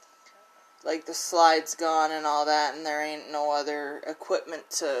 But like the slide's gone and all that, and there ain't no other equipment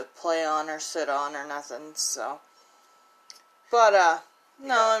to play on or sit on or nothing. So, but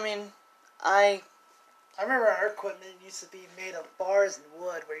no, I mean, I remember our equipment used to be made of bars and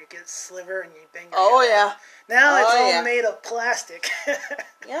wood, where you get sliver and you bang your Oh, head yeah. out. Now it's all yeah. made of plastic.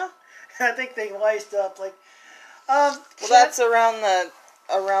 Yeah. I think they wised up. Like, well, that's around the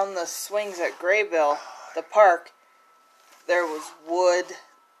swings at Graybill, the park. There was wood,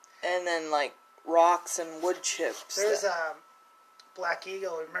 and then like rocks and wood chips. There's Black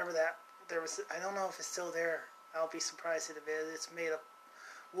Eagle. Remember that? There was. I don't know if it's still there. I'll be surprised if it is. It's made of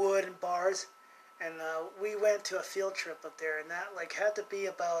wood and bars. And we went to a field trip up there, and that like had to be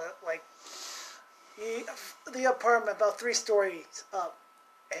about like the apartment about 3 stories up.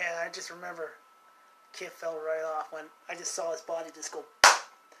 And I just remember, kid fell right off when I just saw his body just go.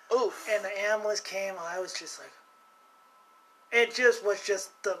 Oof. And the ambulance came. I was just like, it just was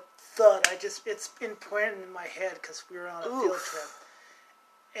just the thud. It's imprinted in my head because we were on a field trip.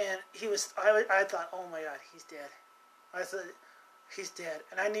 And he was. I thought, oh my God, he's dead. I thought. He's dead,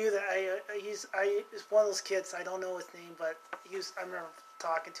 and I knew that he's one of those kids. I don't know his name, but I remember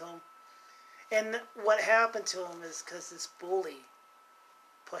talking to him, and what happened to him is because this bully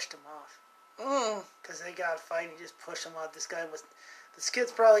pushed him off. Because they got a fight, and he just pushed him off. This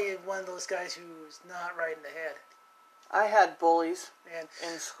kid's probably one of those guys who's not right in the head. I had bullies And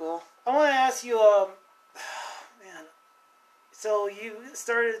in school. I want to ask you, man. So you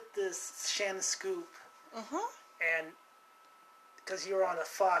started this Shannon Scoop. Mm-hmm. and because you were on a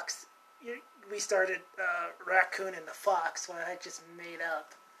Fox, we started Raccoon and the Fox, what I just made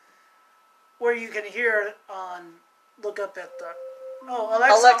up, where you can hear on, look up at the,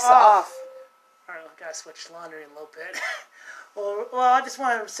 Alexa off. Alright, I gotta switch laundry a little bit. well, I just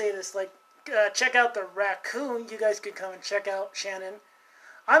wanted to say this, like, check out the Raccoon. You guys can come and check out Shannon.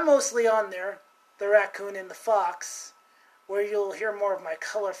 I'm mostly on there, the Raccoon and the Fox, where you'll hear more of my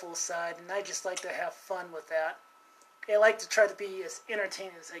colorful side, and I just like to have fun with that. I like to try to be as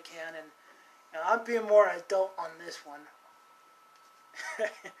entertaining as I can, and I'm being more adult on this one.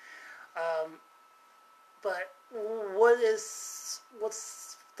 But what's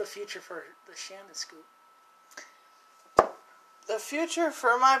the future for the Shannon Scoop? The future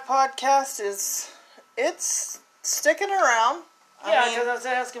for my podcast it's sticking around. Yeah, because I was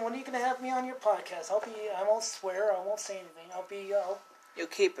asking, when are you going to have me on your podcast? I won't swear, I won't say anything. You'll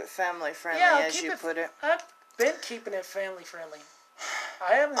keep it family friendly, as you put it. I've been keeping it family friendly.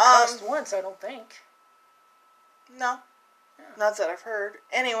 I haven't cussed once, I don't think. No. Yeah. Not that I've heard.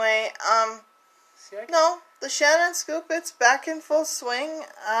 Anyway, See, no, the Shannon Scoop, it's back in full swing.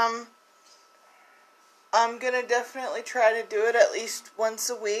 I'm going to definitely try to do it at least once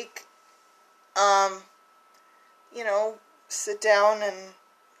a week. Sit down and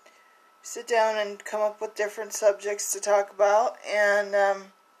come up with different subjects to talk about, and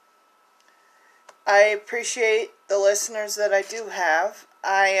I appreciate the listeners that I do have.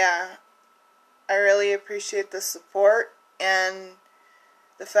 I really appreciate the support and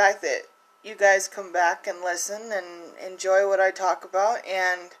the fact that you guys come back and listen and enjoy what I talk about,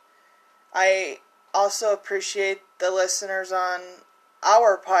 and I also appreciate the listeners on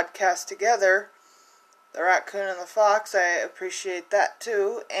our podcast together, the Raccoon and the Fox. I appreciate that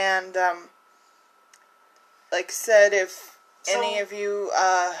too. And like I said, if any of you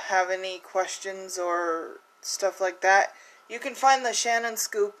have any questions or stuff like that, you can find the Shannon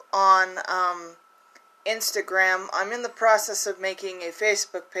Scoop on Instagram. I'm in the process of making a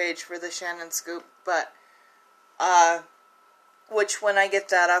Facebook page for the Shannon Scoop, but which when I get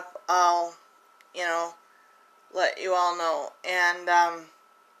that up, I'll let you all know. And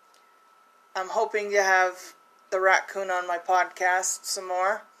I'm hoping to have the Raccoon on my podcast some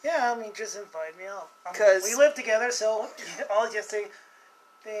more. Yeah, just invite me out. We live together, so I'll just say,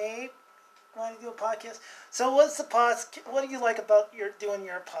 babe, want to do a podcast? So what do you like about doing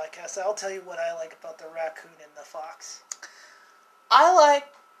your podcast? I'll tell you what I like about the Raccoon and the Fox. I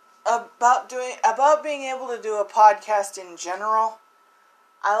like about being able to do a podcast in general.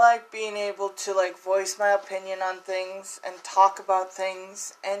 I like being able to voice my opinion on things and talk about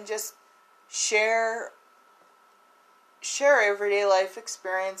things and just share everyday life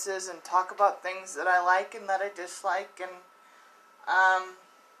experiences and talk about things that I like and that I dislike, and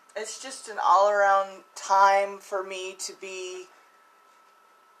it's just an all-around time for me to be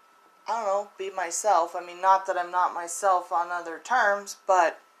myself. Not that I'm not myself on other terms,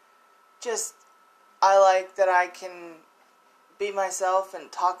 but just I like that I can be myself and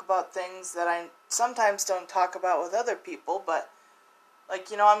talk about things that I sometimes don't talk about with other people, but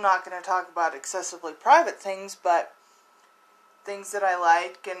I'm not going to talk about excessively private things, but things that I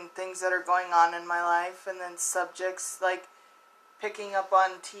like and things that are going on in my life, and then subjects like picking up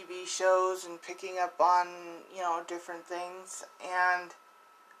on TV shows and picking up on, different things. And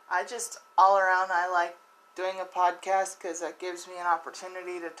I just, all around, I like doing a podcast because that gives me an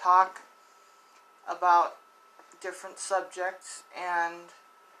opportunity to talk about different subjects and,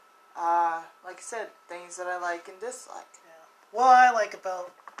 like I said, things that I like and dislike. What I like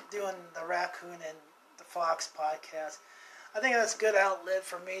about doing the Raccoon and the Fox podcast, I think that's a good outlet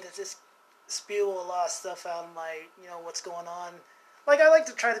for me to just spew a lot of stuff out of my, what's going on. I like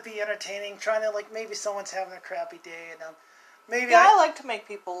to try to be entertaining, trying to, maybe someone's having a crappy day, and I like to make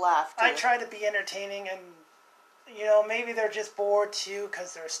people laugh, too. I try to be entertaining, and, maybe they're just bored, too,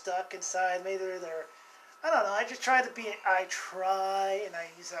 because they're stuck inside. Maybe they're, I don't know, I try, and I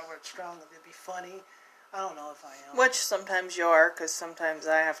use that word strongly, to be funny. I don't know if I am. Which sometimes you are, because sometimes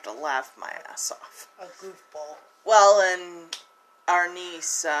I have to laugh my ass off. A goofball. Well, and our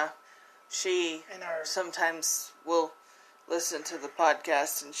niece, she sometimes will listen to the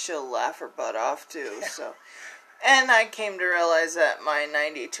podcast and she'll laugh her butt off too. Yeah. So, and I came to realize that my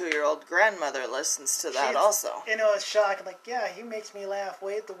 92-year-old grandmother listens to that also. It's shocking. He makes me laugh.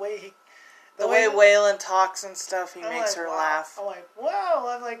 The way Waylon talks and stuff, he makes her laugh. I'm like,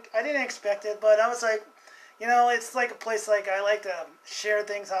 wow. I didn't expect it, but I was like, it's like a place I like to share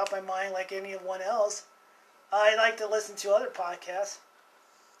things off my mind like anyone else. I like to listen to other podcasts.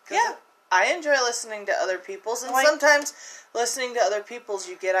 Yeah, I enjoy listening to other people's, and sometimes listening to other people's,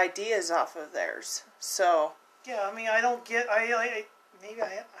 you get ideas off of theirs. So, Yeah, I mean, I don't get. Maybe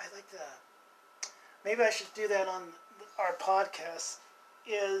I like to. Maybe I should do that on our podcast.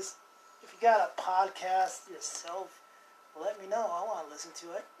 Is if you got a podcast yourself, let me know. I want to listen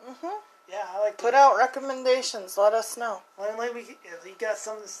to it. Mhm. Yeah, I like. Put out recommendations. Let us know. If you got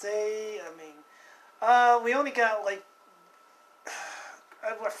something to say, I mean, we only got like.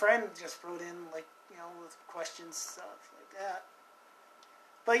 A friend just wrote in with questions, stuff like that.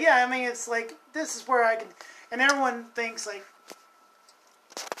 But yeah, I mean, it's like, this is where I can, and everyone thinks like,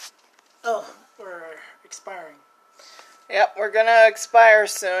 oh, we're expiring. Yep, we're gonna expire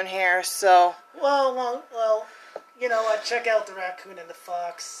soon here, so. Well, you know what? Check out the Raccoon and the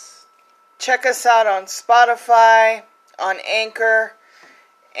Fox. Check us out on Spotify, on Anchor,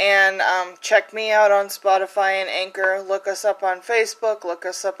 and check me out on Spotify and Anchor. Look us up on Facebook, look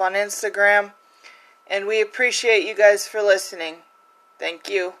us up on Instagram, and we appreciate you guys for listening. Thank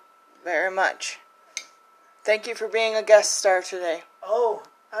you very much. Thank you for being a guest star today. Oh,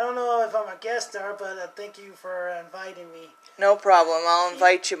 I don't know if I'm a guest star, but thank you for inviting me. No problem. I'll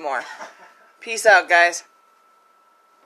invite you more. Peace out, guys.